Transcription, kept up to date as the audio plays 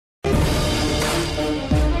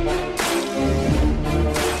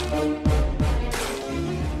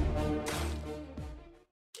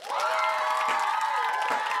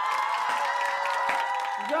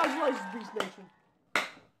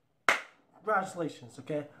congratulations,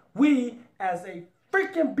 okay? We, as a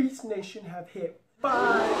freaking Beast Nation, have hit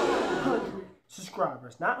 500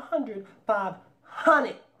 subscribers. Not 100,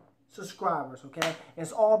 500 subscribers, okay? And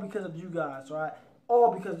it's all because of you guys, all right?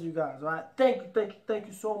 All because of you guys, all right? Thank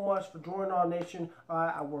you so much for joining our nation. All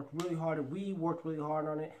right, I worked really hard, and we worked really hard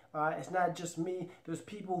on it. All right, it's not just me. There's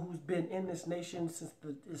people who's been in this nation since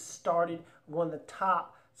it started. One of the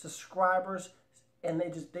top subscribers, and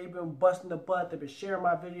they've been busting the butt. They've been sharing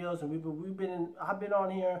my videos, and I've been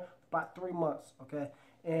on here for about 3 months, okay?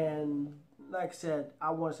 And like I said,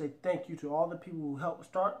 I want to say thank you to all the people who helped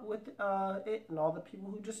start with it, and all the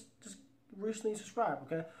people who just recently subscribed,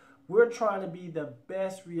 okay? We're trying to be the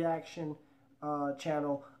best reaction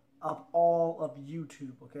channel of all of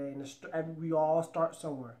YouTube, okay? And we all start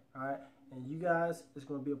somewhere, all right? And you guys is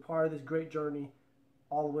going to be a part of this great journey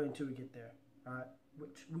all the way until we get there, all right?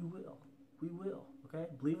 Which we will. We will, okay?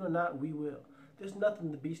 Believe it or not, we will. There's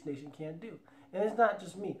nothing the Beast Nation can't do. And it's not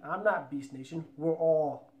just me. I'm not Beast Nation. We're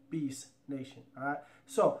all Beast Nation, all right?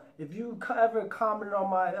 So if you ever comment on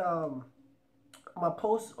my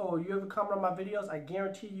posts, or you ever comment on my videos, I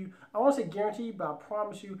guarantee you, I won't say guarantee, but I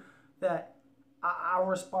promise you that I'll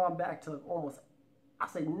respond back to almost, I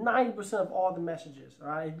say 90% of all the messages, all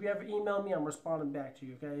right? If you ever email me, I'm responding back to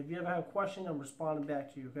you, okay? If you ever have a question, I'm responding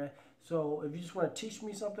back to you, okay? So if you just want to teach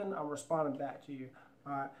me something, I'm responding back to you,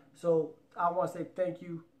 all right? So I want to say thank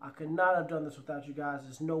you. I could not have done this without you guys.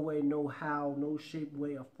 There's no way, no how, no shape,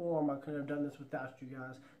 way, or form I could have done this without you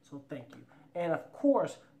guys. So thank you. And of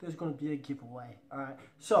course, there's going to be a giveaway. All right.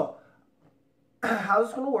 So how this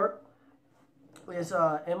is going to work is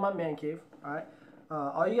in my man cave. All right.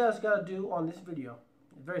 All you guys got to do on this video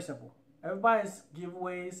is very simple. Everybody's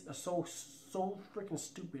giveaways are so freaking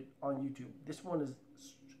stupid on YouTube. This one is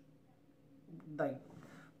like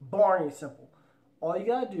boring simple. All you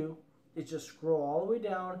got to do is just scroll all the way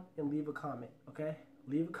down and leave a comment. Okay.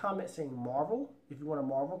 Leave a comment saying Marvel if you want a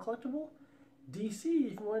Marvel collectible. DC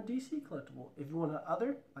if you want a DC collectible. If you want an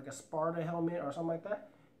other, like a Sparta helmet or something like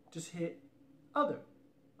that, just hit other.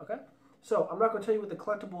 Okay? So I'm not going to tell you what the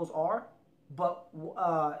collectibles are, but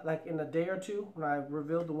like in a day or two when I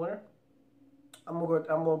reveal the winner, I'm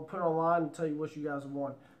gonna put it online and tell you what you guys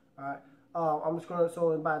won. Alright. I'm just gonna,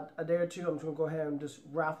 so in about a day or two, I'm just gonna go ahead and just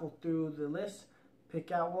raffle through the list,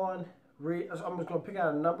 pick out one, I'm just gonna pick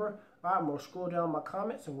out a number. Alright, I'm gonna scroll down my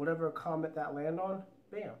comments, and whatever comment that land on,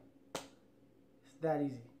 bam. That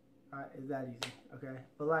easy. All right, it's that easy. Okay,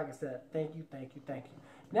 but like I said, thank you.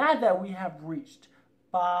 Now that we have reached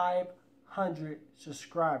 500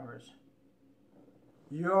 subscribers,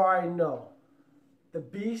 you already know the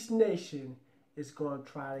Beast Nation is going to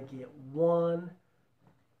try to get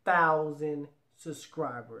 1,000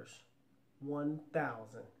 subscribers.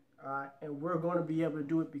 1,000. All right, and we're going to be able to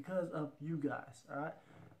do it because of you guys. All right,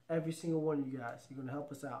 every single one of you guys, you're going to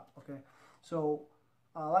help us out. Okay, so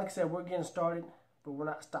like I said, we're getting started, but we're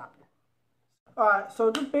not stopping. Alright,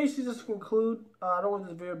 so just basically just to conclude, I don't want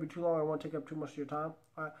this video to be too long. I don't want to take up too much of your time.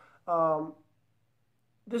 Alright,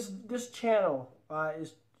 this channel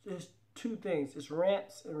is two things. It's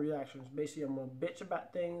rants and reactions. Basically, I'm going to bitch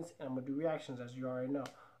about things, and I'm going to do reactions, as you already know.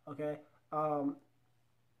 Okay?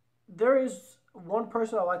 There is one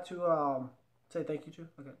person I'd like to say thank you to.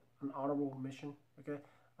 Okay, an honorable mention. Okay?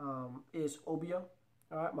 Is Obio.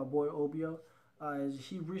 Alright, my boy Obio.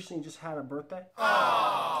 He recently just had a birthday.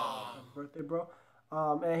 Happy birthday, bro.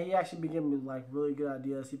 And he actually been giving me like really good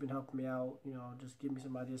ideas. He's been helping me out, you know, just give me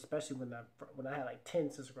some ideas, especially when I had like 10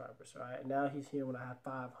 subscribers. All right, and now he's here when I have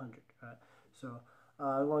 500. All right, so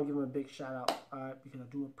I want to give him a big shout out. All right, because I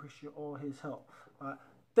do appreciate all his help. All right,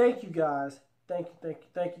 thank you guys. Thank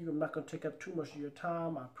you. I'm not gonna take up too much of your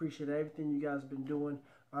time. I appreciate everything you guys have been doing.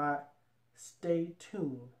 All right, stay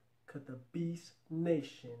tuned, cause the Beast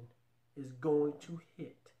Nation is going to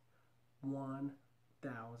hit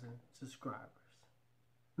 1,000 subscribers.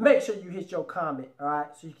 Make sure you hit your comment, all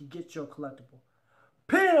right, so you can get your collectible.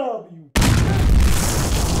 PW!